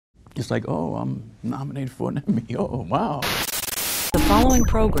It's like, oh, I'm nominated for an Emmy. Oh, wow. The following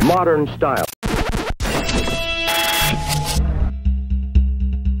program. Modern style.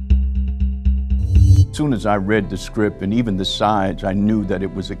 As soon as I read the script and even the sides, I knew that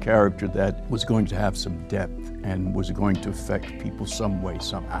it was a character that was going to have some depth and was going to affect people some way,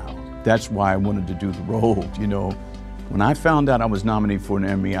 somehow. That's why I wanted to do the role, you know. When I found out I was nominated for an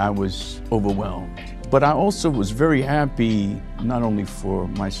Emmy, I was overwhelmed. But I also was very happy, not only for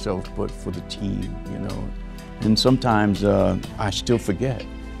myself, but for the team, you know. And sometimes I still forget,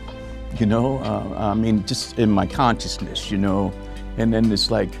 you know. I mean, just in my consciousness, you know. And then this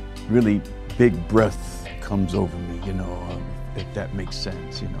like really big breath comes over me, you know, if that makes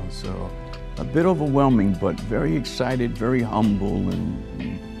sense, you know. So a bit overwhelming, but very excited, very humble, and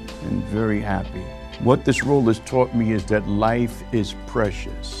very happy. What this role has taught me is that life is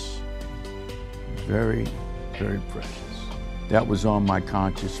precious. Very, very precious. That was on my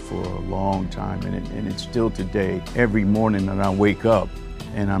conscience for a long time, and it's still today. Every morning that I wake up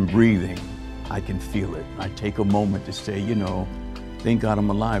and I'm breathing, I can feel it. I take a moment to say, you know, thank God I'm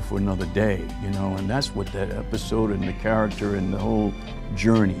alive for another day, you know, and that's what that episode and the character and the whole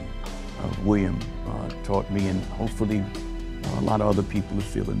journey of William taught me, and hopefully a lot of other people are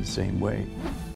feeling the same way.